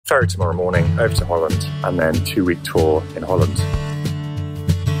Ferry tomorrow morning, over to Holland, and then 2-week tour in Holland.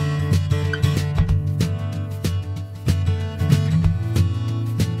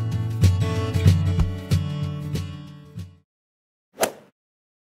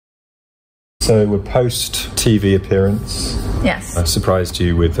 So we're post TV appearance. Yes. I surprised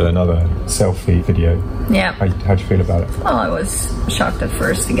you with another selfie video. Yeah. How'd you feel about it? Oh, I was shocked at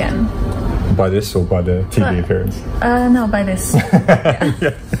first again. By this or by the TV appearance? No, by this. Yeah.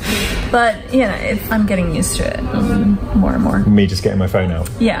 Yeah. But, you know, I'm getting used to it more and more. Me just getting my phone out?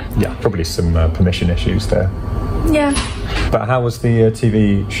 Yeah. Yeah, probably some permission issues there. Yeah. But how was the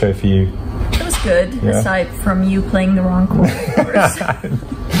TV show for you? It was good, aside from you playing the wrong chord, of course.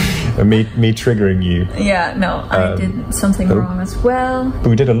 Me triggering you. Yeah, no, I did something wrong as well. But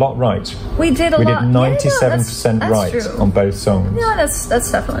we did a lot right. We did a lot. We did 97% right true. on both songs. Yeah,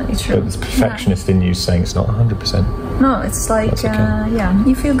 that's definitely true. But there's perfectionist in you saying it's not 100%. No, it's like, okay. Yeah,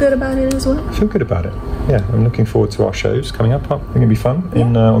 you feel good about it as well? I feel good about it. Yeah, I'm looking forward to our shows coming up. I think it'll be fun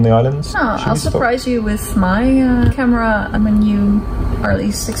on the islands. Oh, I'll surprise you with my camera when you are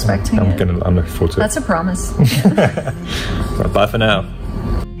least expecting it. I'm looking forward to it. That's a promise. Right, bye for now.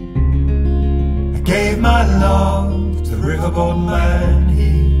 Gave my love to the riverboat man,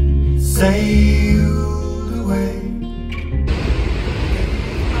 he sailed away.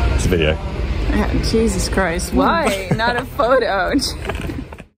 It's a video. Oh, Jesus Christ, why? Not a photo.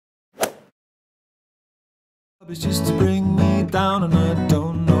 It's just to bring me down and I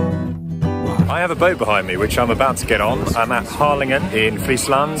don't know. I have a boat behind me which I'm about to get on. I'm at Harlingen in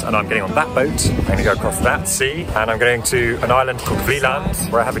Friesland and I'm getting on that boat. I'm going to go across that sea and I'm going to an island called Friesland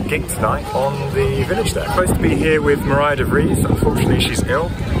where I have a gig tonight on the village there. I'm supposed to be here with Mariah de Vries. Unfortunately she's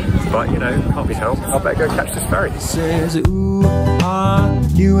ill, but you know, can't be helped. I better go catch this ferry. Says, ooh,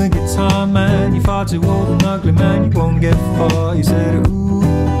 you ain't guitar man, you far too old and ugly man, you won't get far. You said, ooh,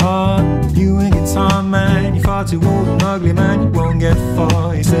 you ain't guitar man, you far too old and ugly man, you won't get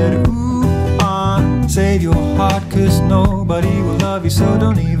far. You said, ooh, save your heart cause nobody will love you, so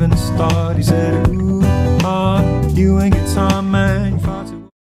don't even start. He said, ooh, you ain't guitar man, you far too.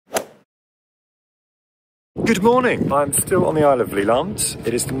 Good morning. I'm still on the Isle of Friesland.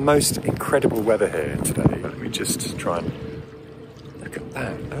 It is the most incredible weather here today. Let me just try and look at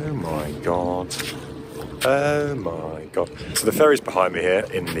that. Oh my god. Oh my god. So the ferry's behind me here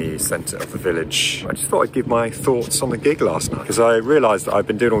in the centre of the village. I just thought I'd give my thoughts on the gig last night because I realised that I've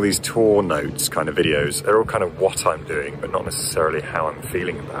been doing all these tour notes kind of videos. They're all kind of what I'm doing, but not necessarily how I'm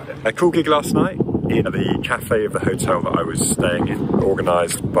feeling about it. A cool gig last night in the cafe of the hotel that I was staying in,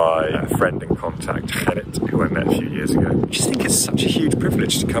 organised by a friend and contact, Gerrit, who I met a few years ago. I just think it's such a huge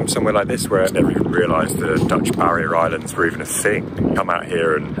privilege to come somewhere like this where I never even realised the Dutch Barrier Islands were even a thing. And come out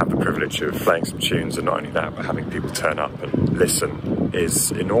here and have the privilege of playing some tunes, and not only that, but having people turn up and listen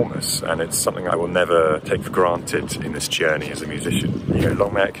is enormous, and it's something I will never take for granted in this journey as a musician. You know,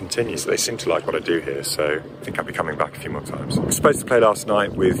 long may it continue. So they seem to like what I do here, so I think I'll be coming back a few more times. I was supposed to play last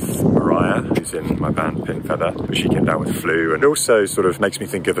night with Mariah, who's in my band Pin Feather, but she came down with flu, and it also sort of makes me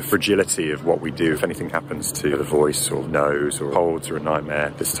think of the fragility of what we do. If anything happens to the voice or nose, or colds are a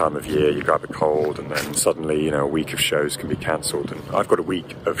nightmare this time of year. You grab a cold and then suddenly, you know, a week of shows can be cancelled. And I've got a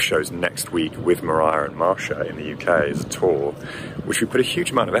week of shows next week with Mariah and Marsha in the UK as a tour, which we put a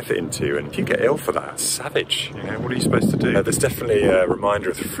huge amount of effort into, and if you get ill for that, it's savage. You know, what are you supposed to do? There's definitely a reminder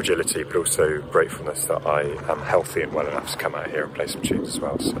of the fragility, but also gratefulness that I am healthy and well enough to come out here and play some tunes as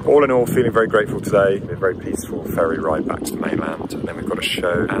well. So all in all, feeling very grateful today. A very peaceful ferry ride back to the mainland, and then we've got a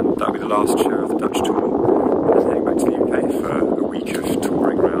show, and that'll be the last show of the Dutch tour. And then heading back to the UK for a week of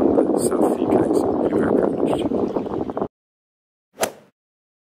touring around the south of the UK, so I'm very privileged.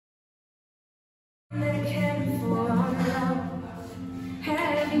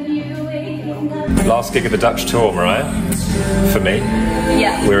 Last gig of the Dutch tour, Mariah, for me.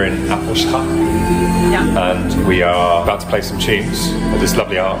 Yeah. We're in Appelschap. Yeah. And we are about to play some tunes at this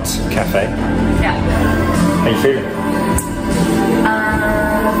lovely art cafe. Yeah. How you feeling?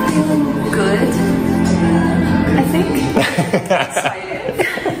 Good. I think.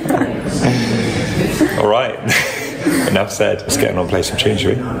 Excited. All right. Enough said. Let's get on and play some tunes,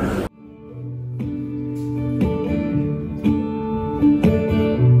 shall we?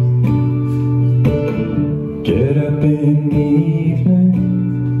 Get up in the evening,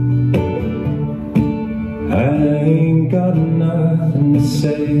 I ain't got nothing to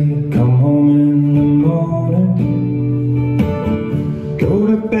say. Come home in the morning, go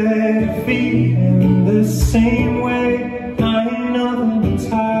to bed feeling the same way. I ain't nothing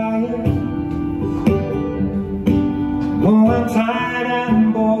tired. Oh, I'm tired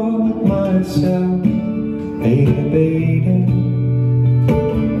and bored with myself, baby, baby.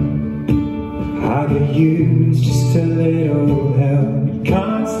 I could use just a little help. You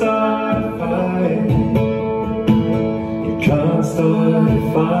can't start a fire. You can't start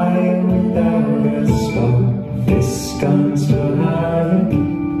a fire without a spark. This gun's still higher,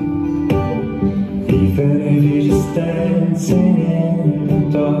 even if you're just dancing in the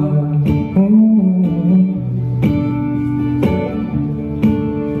dark.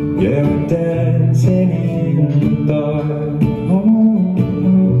 Yeah, we're dancing in the dark.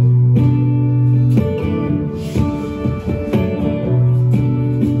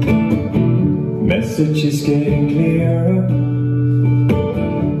 Message is getting clearer.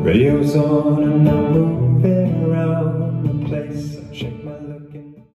 Radio's on and I'm moving.